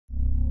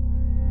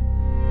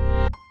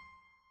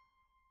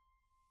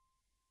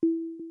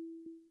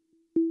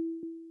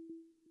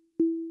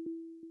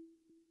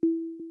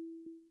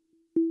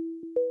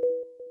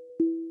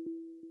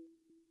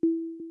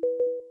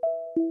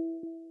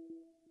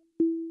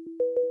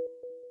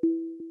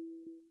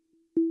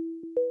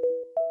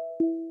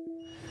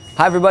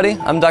Hi everybody,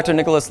 I'm Dr.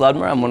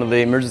 Ludmer. I'm one of the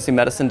emergency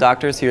medicine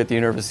doctors here at the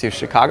University of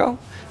Chicago.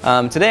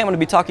 Today I'm going to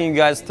be talking to you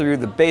guys through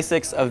the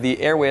basics of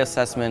the airway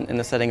assessment in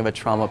the setting of a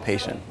trauma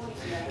patient.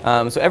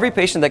 So every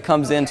patient that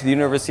comes into the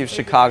University of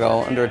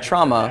Chicago under a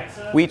trauma,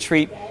 we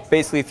treat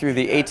basically through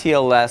the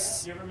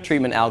ATLS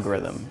treatment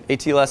algorithm.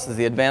 ATLS is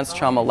the Advanced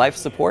Trauma Life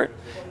Support,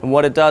 and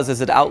what it does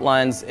is it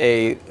outlines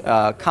a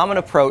common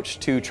approach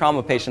to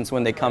trauma patients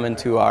when they come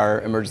into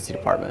our emergency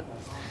department.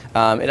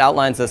 It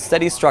outlines a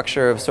steady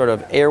structure of sort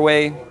of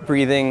airway,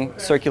 breathing,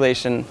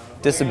 circulation,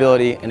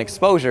 disability, and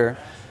exposure.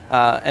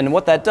 And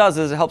what that does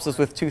is it helps us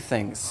with two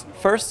things.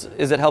 First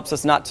is it helps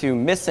us not to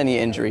miss any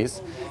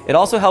injuries. It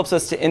also helps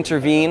us to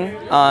intervene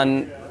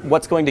on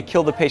what's going to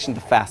kill the patient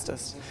the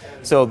fastest.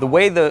 So the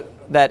way that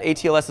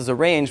ATLS is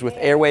arranged with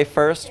airway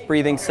first,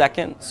 breathing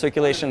second,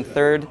 circulation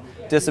third,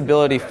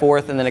 disability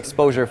fourth, and then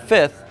exposure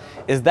fifth,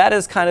 that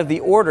is kind of the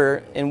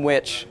order in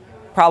which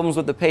problems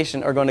with the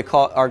patient are going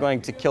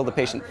to kill the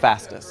patient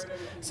fastest.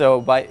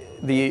 So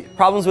the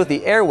problems with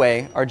the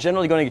airway are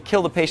generally going to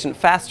kill the patient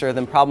faster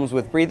than problems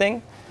with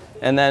breathing,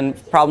 and then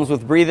problems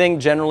with breathing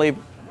generally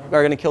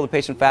are going to kill the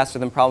patient faster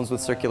than problems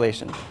with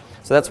circulation.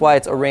 So that's why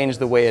it's arranged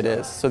the way it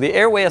is. So the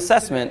airway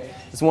assessment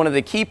is one of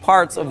the key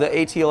parts of the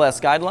ATLS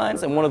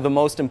guidelines and one of the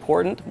most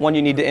important, one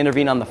you need to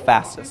intervene on the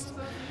fastest.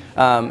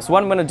 So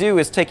what I'm going to do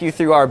is take you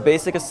through our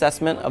basic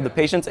assessment of the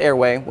patient's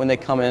airway when they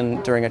come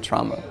in during a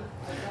trauma.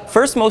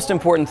 First most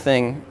important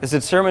thing is to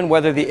determine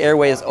whether the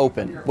airway is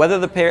open, whether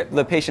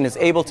the patient is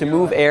able to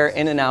move air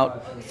in and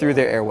out through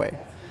their airway.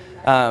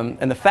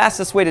 And the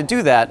fastest way to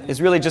do that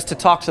is really just to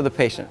talk to the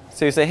patient.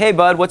 So you say, "Hey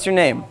bud, what's your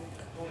name?"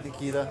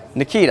 Nikita.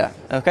 Nikita,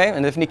 okay?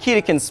 And if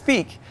Nikita can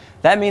speak,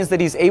 that means that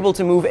he's able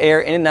to move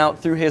air in and out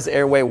through his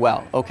airway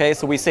well, okay?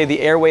 So we say the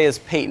airway is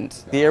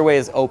patent, the airway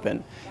is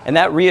open. And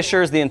that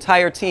reassures the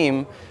entire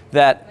team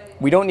that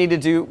we may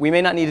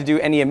not need to do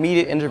any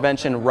immediate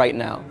intervention right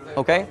now,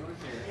 okay?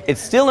 It's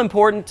still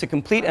important to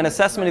complete an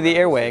assessment of the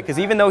airway because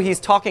even though he's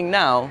talking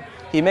now,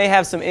 he may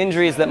have some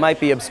injuries that might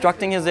be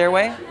obstructing his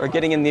airway or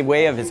getting in the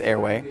way of his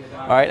airway,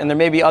 all right? And there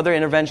may be other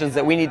interventions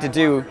that we need to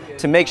do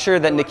to make sure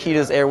that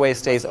Nikita's airway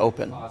stays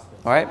open, all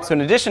right? So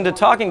in addition to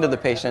talking to the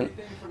patient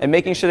and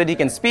making sure that he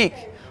can speak,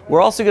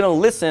 we're also going to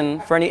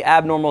listen for any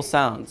abnormal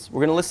sounds.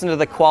 We're going to listen to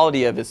the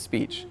quality of his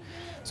speech.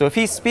 So if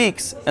he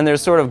speaks and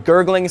there's sort of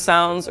gurgling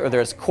sounds or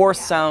there's coarse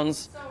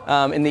sounds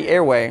in the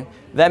airway,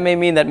 that may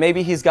mean that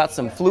maybe he's got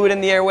some fluid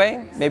in the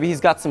airway, maybe he's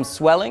got some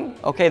swelling,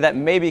 okay, that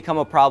may become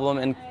a problem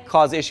and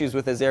cause issues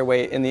with his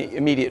airway in the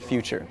immediate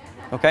future,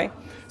 okay?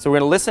 So we're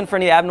going to listen for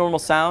any abnormal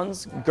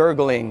sounds,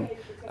 gurgling,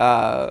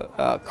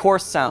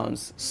 coarse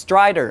sounds,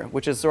 stridor,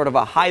 which is sort of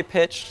a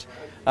high-pitched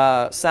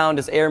sound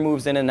as air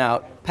moves in and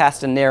out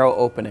past a narrow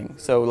opening.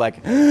 So like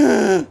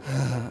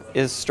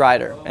is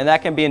stridor, and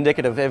that can be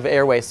indicative of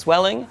airway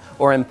swelling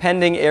or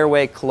impending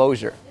airway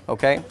closure,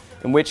 okay?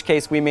 In which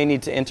case we may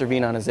need to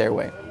intervene on his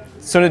airway.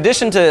 So in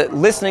addition to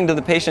listening to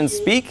the patient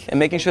speak and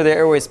making sure their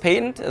airway is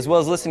patent, as well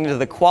as listening to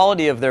the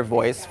quality of their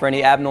voice for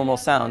any abnormal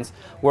sounds,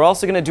 we're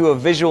also going to do a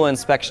visual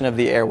inspection of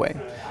the airway.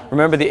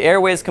 Remember, the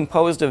airway is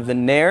composed of the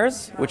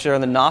nares, which are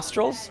the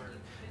nostrils,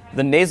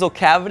 the nasal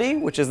cavity,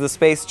 which is the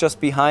space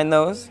just behind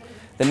those,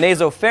 the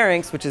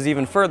nasopharynx, which is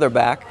even further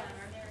back,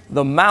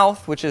 the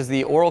mouth, which is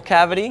the oral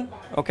cavity,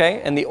 okay,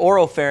 and the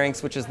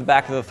oropharynx, which is the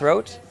back of the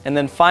throat, and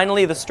then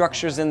finally the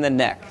structures in the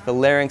neck, the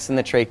larynx and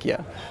the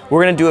trachea.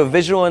 We're going to do a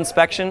visual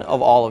inspection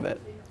of all of it,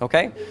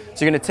 okay?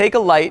 So you're going to take a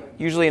light,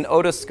 usually an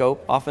otoscope,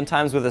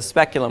 oftentimes with a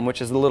speculum,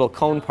 which is the little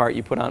cone part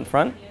you put on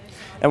front,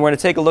 and we're going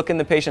to take a look in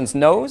the patient's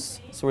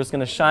nose. So we're just going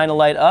to shine a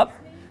light up,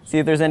 see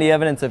if there's any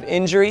evidence of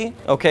injury,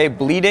 okay,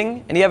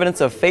 bleeding, any evidence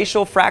of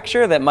facial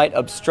fracture that might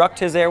obstruct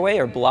his airway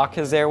or block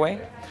his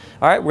airway.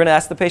 All right, we're going to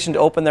ask the patient to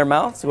open their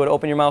mouth, so go to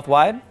open your mouth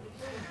wide.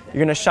 You're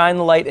going to shine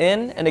the light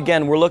in, and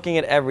again, we're looking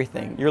at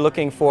everything. You're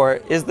looking for,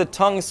 is the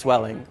tongue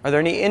swelling? Are there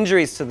any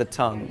injuries to the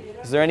tongue?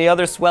 Is there any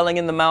other swelling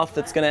in the mouth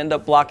that's going to end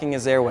up blocking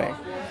his airway?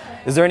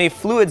 Is there any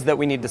fluids that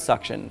we need to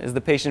suction? Is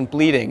the patient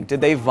bleeding? Did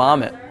they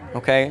vomit?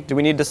 Okay, do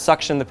we need to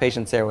suction the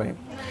patient's airway?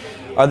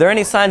 Are there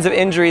any signs of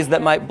injuries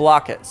that might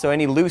block it? So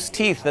any loose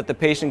teeth that the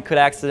patient could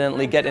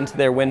accidentally get into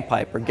their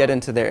windpipe or get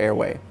into their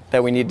airway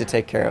that we need to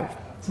take care of?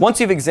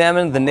 Once you've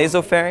examined the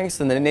nasopharynx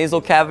and the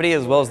nasal cavity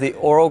as well as the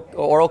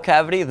oral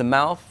cavity, the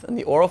mouth and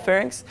the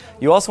oropharynx,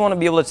 you also want to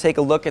be able to take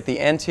a look at the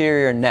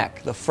anterior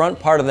neck, the front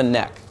part of the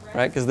neck,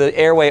 right? Because the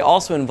airway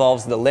also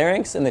involves the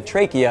larynx and the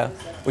trachea,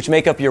 which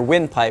make up your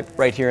windpipe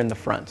right here in the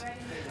front.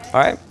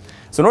 All right?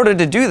 So in order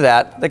to do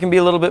that, that can be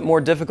a little bit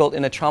more difficult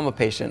in a trauma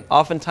patient.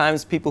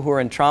 Oftentimes people who are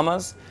in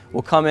traumas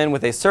will come in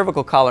with a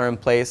cervical collar in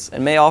place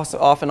and may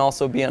often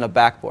also be on a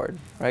backboard,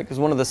 right? Because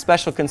one of the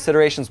special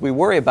considerations we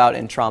worry about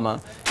in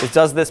trauma is,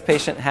 does this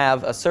patient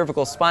have a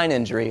cervical spine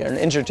injury or an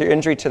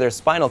injury to their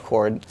spinal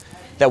cord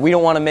that we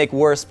don't want to make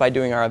worse by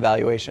doing our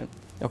evaluation,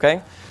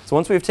 okay? So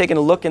once we've taken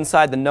a look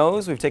inside the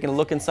nose, we've taken a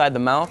look inside the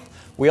mouth,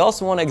 we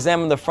also want to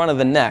examine the front of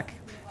the neck.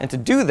 And to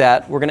do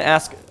that, we're going to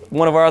ask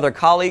one of our other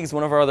colleagues,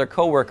 one of our other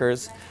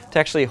coworkers, to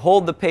actually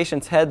hold the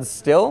patient's head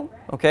still,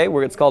 okay,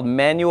 where it's called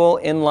manual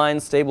inline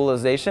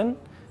stabilization.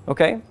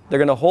 Okay? They're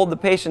going to hold the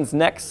patient's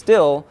neck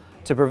still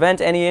to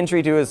prevent any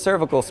injury to his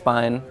cervical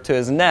spine, to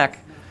his neck,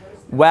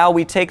 while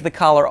we take the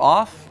collar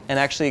off and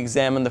actually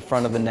examine the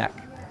front of the neck.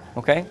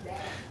 Okay?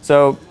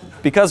 So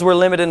because we're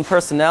limited in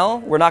personnel,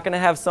 we're not going to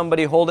have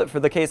somebody hold it for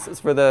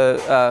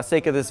the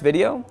sake of this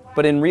video.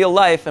 But in real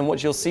life, and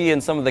what you'll see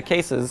in some of the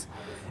cases,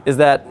 is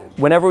that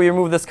whenever we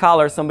remove this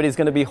collar, somebody's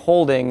going to be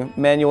holding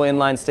manual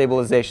inline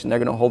stabilization. They're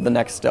going to hold the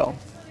neck still.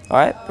 All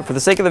right? But for the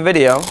sake of the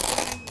video,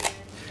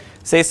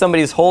 say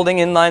somebody's holding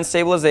inline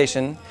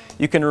stabilization,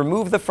 you can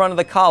remove the front of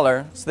the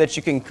collar so that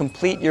you can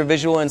complete your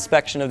visual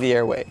inspection of the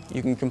airway.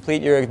 You can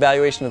complete your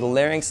evaluation of the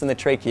larynx and the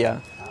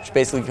trachea, which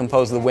basically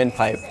compose the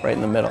windpipe right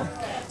in the middle.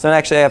 So then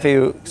actually I have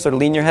you sort of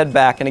lean your head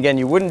back, and again,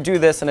 you wouldn't do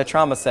this in a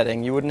trauma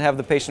setting. You wouldn't have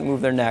the patient move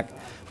their neck,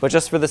 but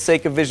just for the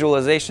sake of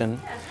visualization,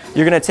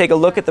 you're going to take a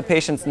look at the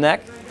patient's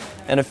neck,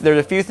 and if there's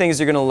a few things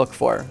you're going to look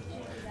for.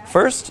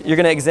 First, you're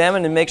going to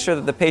examine and make sure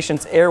that the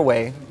patient's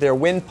airway, their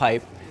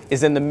windpipe,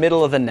 is in the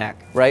middle of the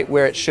neck, right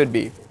where it should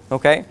be.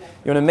 Okay?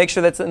 You want to make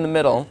sure that's in the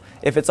middle.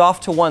 If it's off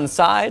to one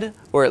side,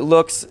 or it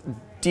looks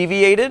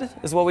deviated,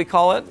 is what we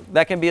call it,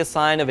 that can be a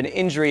sign of an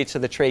injury to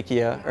the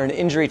trachea or an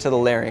injury to the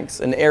larynx,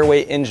 an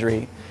airway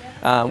injury,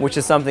 which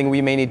is something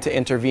we may need to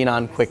intervene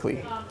on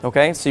quickly.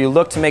 Okay? So you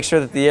look to make sure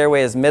that the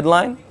airway is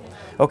midline.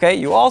 Okay?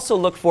 You also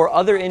look for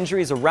other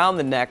injuries around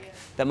the neck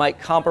that might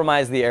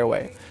compromise the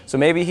airway. So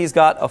maybe he's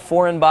got a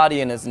foreign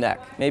body in his neck.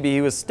 Maybe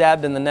he was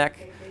stabbed in the neck,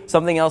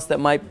 something else that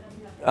might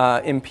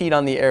impede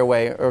on the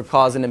airway or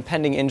cause an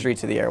impending injury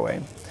to the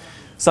airway.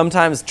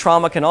 Sometimes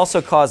trauma can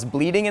also cause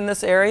bleeding in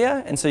this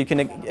area, and so you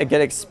can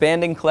get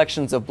expanding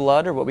collections of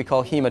blood, or what we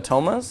call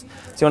hematomas. So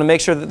you want to make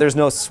sure that there's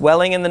no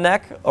swelling in the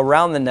neck,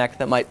 around the neck,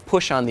 that might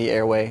push on the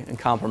airway and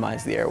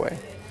compromise the airway.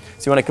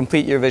 So you want to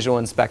complete your visual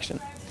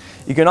inspection.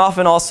 You can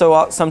often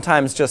also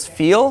sometimes just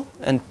feel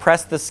and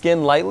press the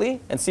skin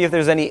lightly and see if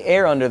there's any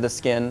air under the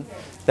skin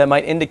that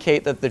might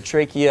indicate that the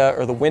trachea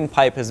or the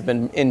windpipe has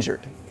been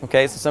injured.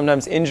 Okay, so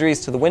sometimes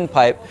injuries to the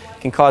windpipe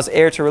can cause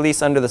air to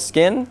release under the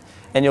skin,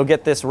 and you'll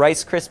get this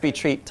Rice Krispie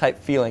treat type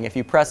feeling. If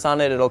you press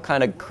on it, it'll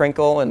kind of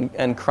crinkle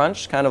and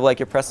crunch, kind of like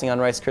you're pressing on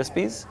Rice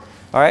Krispies.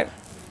 All right?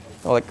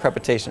 Or like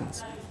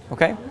crepitations.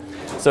 Okay?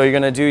 So you're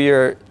going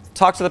to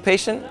talk to the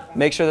patient,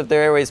 make sure that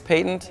their airway is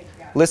patent,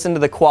 listen to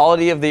the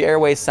quality of the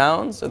airway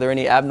sounds. Are there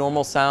any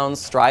abnormal sounds,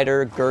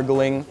 stridor,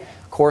 gurgling,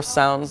 coarse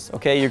sounds?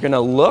 Okay, you're going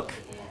to look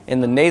in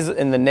the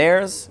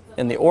nares,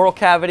 in the oral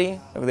cavity,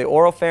 of the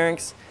oral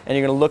pharynx, and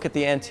you're going to look at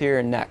the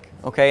anterior neck.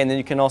 Okay, and then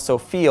you can also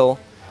feel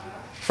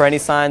for any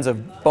signs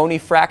of bony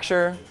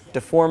fracture,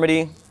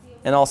 deformity,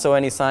 and also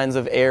any signs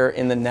of air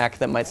in the neck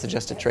that might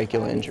suggest a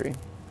tracheal injury.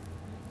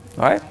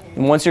 All right,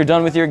 and once you're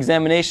done with your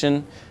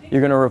examination,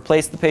 you're going to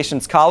replace the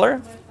patient's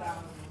collar.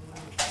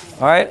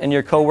 All right, and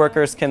your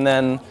coworkers can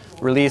then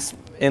release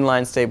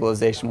inline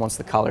stabilization once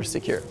the collar is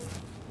secure.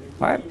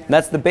 All right, and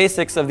that's the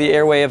basics of the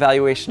airway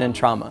evaluation in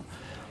trauma.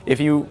 If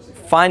you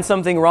find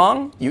something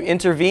wrong, you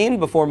intervene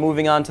before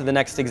moving on to the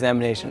next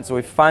examination. So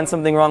if you find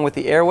something wrong with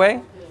the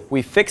airway,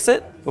 we fix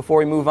it before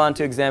we move on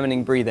to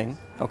examining breathing.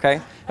 Okay?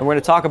 And we're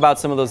going to talk about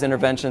some of those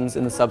interventions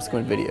in the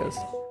subsequent videos.